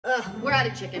we're out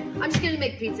of chicken. I'm just gonna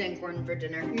make pizza and corn for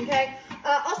dinner, okay?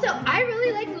 Also, I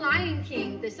really like The Lion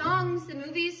King. The songs, the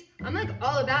movies, I'm like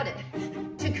all about it.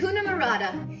 Takuna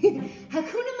Marata.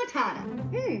 Hakuna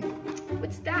Matata.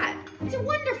 What's that? It's a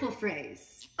wonderful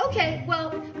phrase. Okay,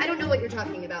 well, I don't know what you're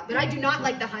talking about, but I do not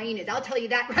like the hyenas. I'll tell you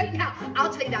that right now.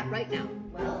 I'll tell you that right now.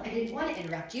 Well, I didn't want to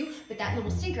interrupt you, but that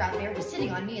little stinker out there was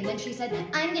sitting on me, and then she said,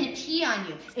 I'm gonna pee on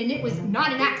you. And it was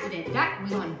not an accident. That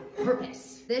was on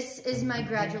purpose. This is my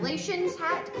graduations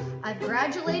hat. I've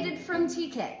graduated from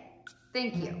TK.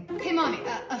 Thank you. Hey, Mommy,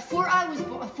 before I was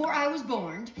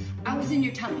born, I was in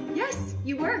your tummy. Yes,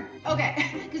 you were. Okay,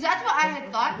 because that's what I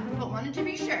had thought, but wanted to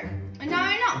be sure. And now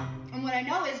I know. And what I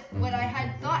know is what I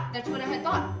had thought. That's what I had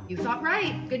thought. You thought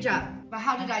right. Good job. But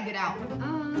how did I get out?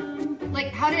 Like,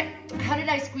 how did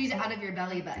I squeeze it out of your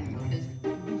belly button? Because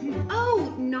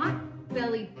oh, not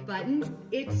belly button.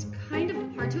 It's kind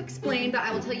of hard to explain, but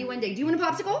I will tell you one day. Do you want a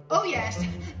popsicle? Oh yes,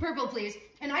 purple please.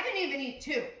 And I can even eat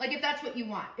two, like if that's what you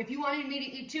want. If you wanted me to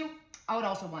eat two, I would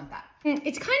also want that.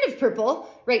 It's kind of purple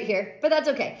right here, but that's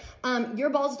okay. Your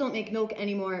balls don't make milk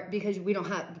anymore because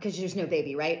there's no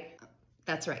baby, right?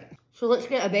 That's right. So let's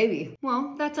get a baby.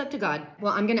 Well, that's up to God.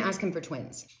 Well, I'm gonna ask him for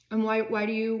twins. And why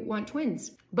do you want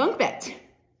twins? Bunk beds.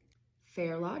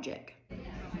 Fair logic.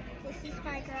 This is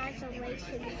my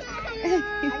graduation hat.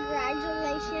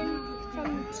 Congratulations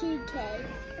from TK.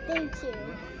 Thank you.